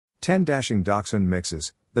10 Dashing Dachshund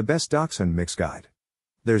Mixes, the best Dachshund mix guide.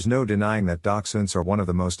 There's no denying that Dachshunds are one of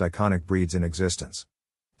the most iconic breeds in existence.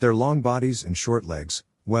 Their long bodies and short legs,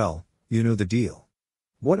 well, you know the deal.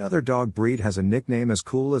 What other dog breed has a nickname as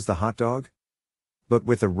cool as the hot dog? But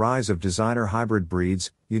with the rise of designer hybrid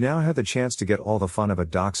breeds, you now have the chance to get all the fun of a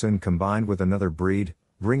Dachshund combined with another breed,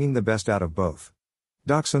 bringing the best out of both.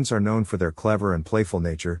 Dachshunds are known for their clever and playful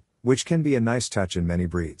nature, which can be a nice touch in many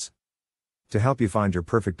breeds. To help you find your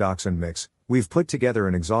perfect Dachshund mix, we've put together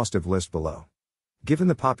an exhaustive list below. Given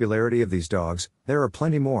the popularity of these dogs, there are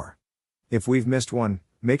plenty more. If we've missed one,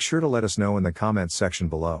 make sure to let us know in the comments section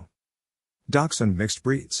below. Dachshund mixed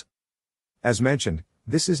breeds. As mentioned,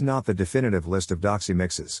 this is not the definitive list of Dachshund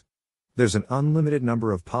mixes. There's an unlimited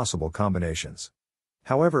number of possible combinations.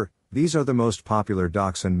 However, these are the most popular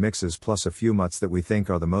Dachshund mixes plus a few mutts that we think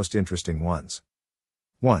are the most interesting ones.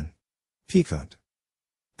 1. Pekund.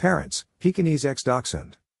 Parents, Pekingese x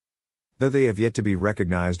Dachshund. Though they have yet to be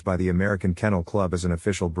recognized by the American Kennel Club as an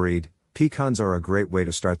official breed, Pekunds are a great way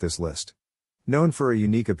to start this list. Known for a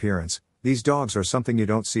unique appearance, these dogs are something you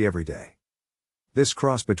don't see every day. This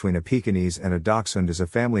cross between a Pekingese and a Dachshund is a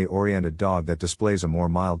family-oriented dog that displays a more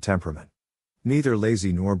mild temperament. Neither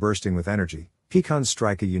lazy nor bursting with energy, Pekunds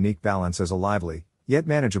strike a unique balance as a lively, yet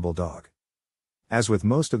manageable dog. As with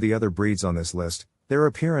most of the other breeds on this list, their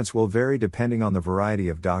appearance will vary depending on the variety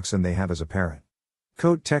of Dachshund they have as a parent.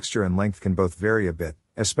 Coat texture and length can both vary a bit,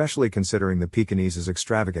 especially considering the Pekingese's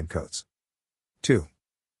extravagant coats. 2.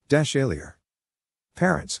 Dachshund.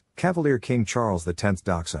 Parents, Cavalier King Charles X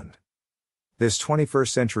Dachshund. This 21st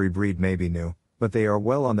century breed may be new, but they are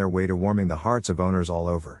well on their way to warming the hearts of owners all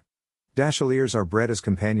over. Dachshunds are bred as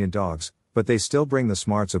companion dogs, but they still bring the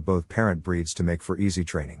smarts of both parent breeds to make for easy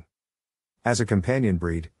training. As a companion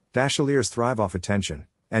breed, Dachshunds thrive off attention,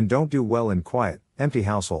 and don't do well in quiet, empty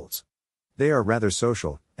households. They are rather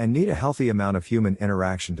social, and need a healthy amount of human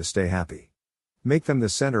interaction to stay happy. Make them the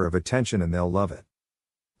center of attention and they'll love it.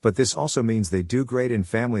 But this also means they do great in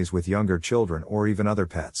families with younger children or even other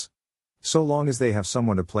pets. So long as they have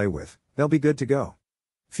someone to play with, they'll be good to go.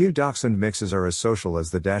 Few Dachshund mixes are as social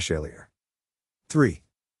as the Dachshund. 3.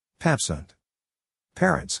 Papshund.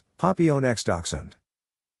 Parents, Papillon x Dachshund.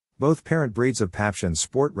 Both parent breeds of Papshunds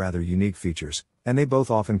sport rather unique features, and they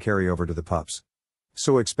both often carry over to the pups.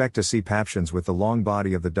 So expect to see Papshunds with the long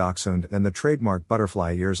body of the Dachshund and the trademark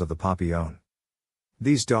butterfly ears of the Papillon.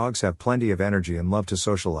 These dogs have plenty of energy and love to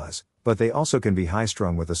socialize, but they also can be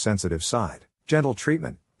high-strung with a sensitive side. Gentle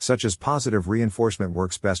treatment, such as positive reinforcement,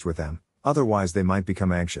 works best with them, otherwise they might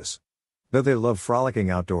become anxious. Though they love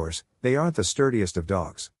frolicking outdoors, they aren't the sturdiest of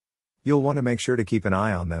dogs. You'll want to make sure to keep an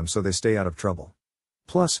eye on them so they stay out of trouble.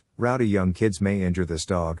 Plus, rowdy young kids may injure this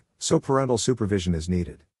dog, so parental supervision is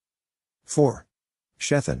needed. 4.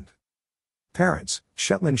 Shetland. Parents,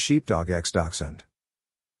 Shetland Sheepdog x Dachshund.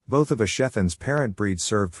 Both of a Shetland's parent breed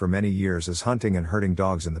served for many years as hunting and herding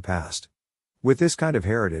dogs in the past. With this kind of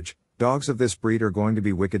heritage, dogs of this breed are going to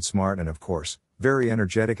be wicked smart and, of course, very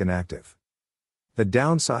energetic and active. The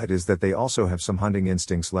downside is that they also have some hunting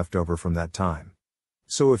instincts left over from that time.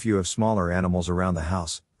 So if you have smaller animals around the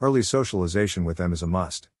house, early socialization with them is a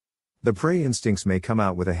must. The prey instincts may come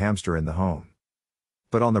out with a hamster in the home.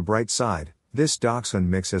 But on the bright side, this Dachshund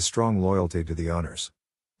mix has strong loyalty to the owners.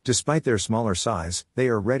 Despite their smaller size, they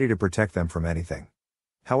are ready to protect them from anything.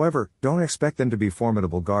 However, don't expect them to be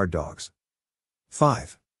formidable guard dogs.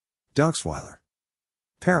 5. Dachshund.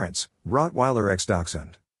 Parents, Rottweiler x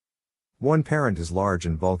Dachshund. One parent is large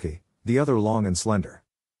and bulky, the other long and slender.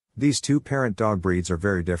 These two parent dog breeds are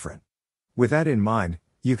very different. With that in mind,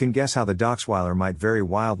 you can guess how the Dachshund might vary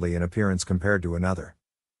wildly in appearance compared to another.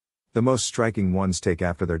 The most striking ones take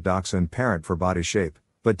after their Dachshund parent for body shape,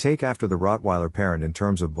 but take after the Rottweiler parent in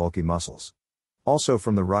terms of bulky muscles. Also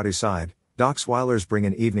from the Rottie side, Dachshunds bring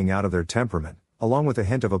an evening out of their temperament, along with a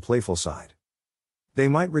hint of a playful side. They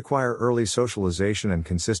might require early socialization and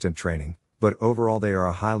consistent training, but overall they are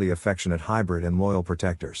a highly affectionate hybrid and loyal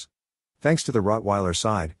protectors. Thanks to the Rottweiler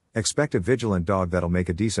side, expect a vigilant dog that'll make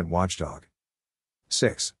a decent watchdog.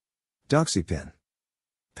 6. Dachshund.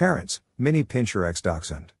 Parents, Mini Pinscher x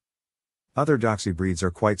Dachshund. Other Dachshund breeds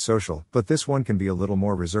are quite social, but this one can be a little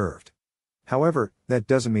more reserved. However, that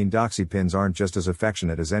doesn't mean Dachshunds aren't just as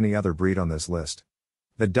affectionate as any other breed on this list.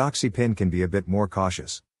 The Dachshund can be a bit more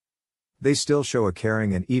cautious. They still show a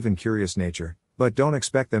caring and even curious nature, but don't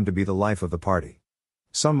expect them to be the life of the party.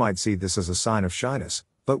 Some might see this as a sign of shyness,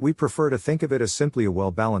 but we prefer to think of it as simply a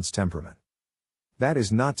well-balanced temperament. That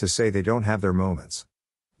is not to say they don't have their moments.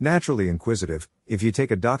 Naturally inquisitive, if you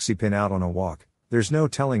take a Dachshund out on a walk, there's no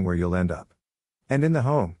telling where you'll end up. And in the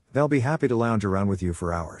home, they'll be happy to lounge around with you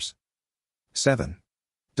for hours. 7.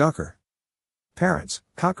 Docker. Parents,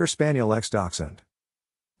 Cocker Spaniel x Dachshund.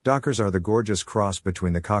 Dockers are the gorgeous cross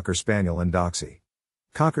between the Cocker Spaniel and Doxie.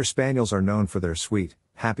 Cocker Spaniels are known for their sweet,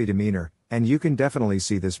 happy demeanor, and you can definitely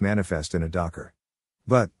see this manifest in a Docker.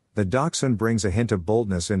 But, the Dachshund brings a hint of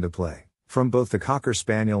boldness into play. From both the Cocker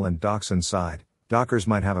Spaniel and Dachshund side, Dockers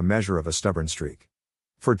might have a measure of a stubborn streak.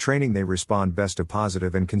 For training they respond best to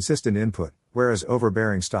positive and consistent input, whereas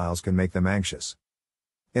overbearing styles can make them anxious.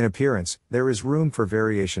 In appearance, there is room for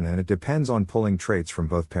variation and it depends on pulling traits from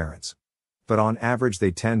both parents. But on average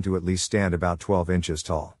they tend to at least stand about 12 inches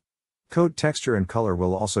tall. Coat texture and color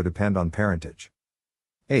will also depend on parentage.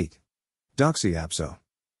 8. Doxie Apso.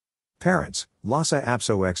 Parents, Lhasa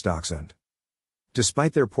Apso x Dachshund.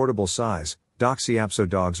 Despite their portable size, Doxie Apso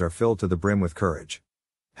dogs are filled to the brim with courage.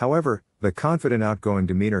 However, the confident outgoing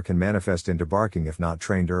demeanor can manifest into barking if not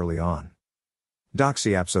trained early on.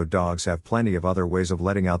 Doxie Apso dogs have plenty of other ways of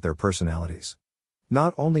letting out their personalities.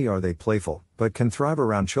 Not only are they playful, but can thrive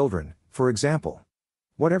around children, for example.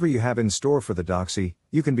 Whatever you have in store for the Doxie,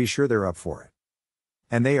 you can be sure they're up for it.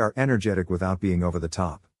 And they are energetic without being over the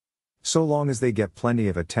top. So long as they get plenty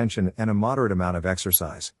of attention and a moderate amount of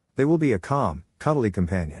exercise, they will be a calm, cuddly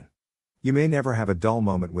companion. You may never have a dull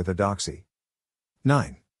moment with a Doxie.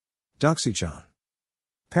 9. Doxie-chan.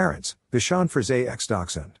 Parents, Bichon Frise x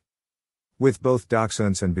Dachshund. With both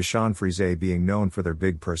Dachshunds and Bichon Frise being known for their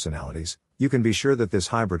big personalities, you can be sure that this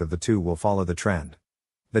hybrid of the two will follow the trend.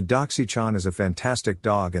 The Doxie-chan is a fantastic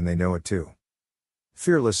dog and they know it too.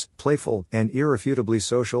 Fearless, playful, and irrefutably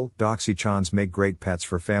social, Doxie-chans make great pets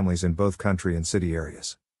for families in both country and city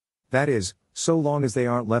areas. That is, so long as they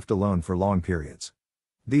aren't left alone for long periods.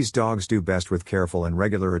 These dogs do best with careful and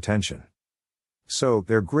regular attention. So,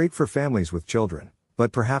 they're great for families with children,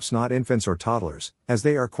 but perhaps not infants or toddlers, as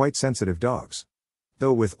they are quite sensitive dogs.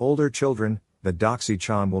 Though with older children, the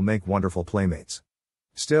Doxie-chan will make wonderful playmates.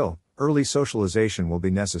 Still, early socialization will be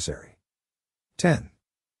necessary. 10.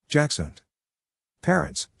 Dachshund.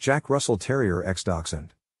 Parents, Jack Russell Terrier x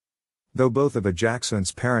Dachshund. Though both of a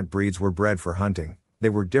Dachshund's parent breeds were bred for hunting, they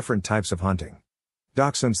were different types of hunting.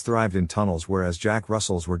 Dachshunds thrived in tunnels whereas Jack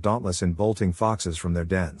Russells were dauntless in bolting foxes from their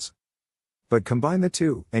dens. But combine the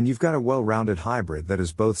two, and you've got a well-rounded hybrid that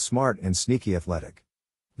is both smart and sneaky athletic.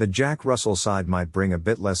 The Jack Russell side might bring a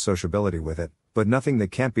bit less sociability with it, but nothing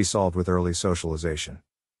that can't be solved with early socialization.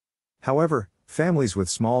 However, families with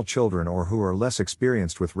small children or who are less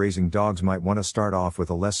experienced with raising dogs might want to start off with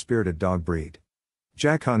a less spirited dog breed.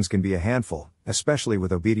 Dachshunds can be a handful, especially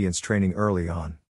with obedience training early on.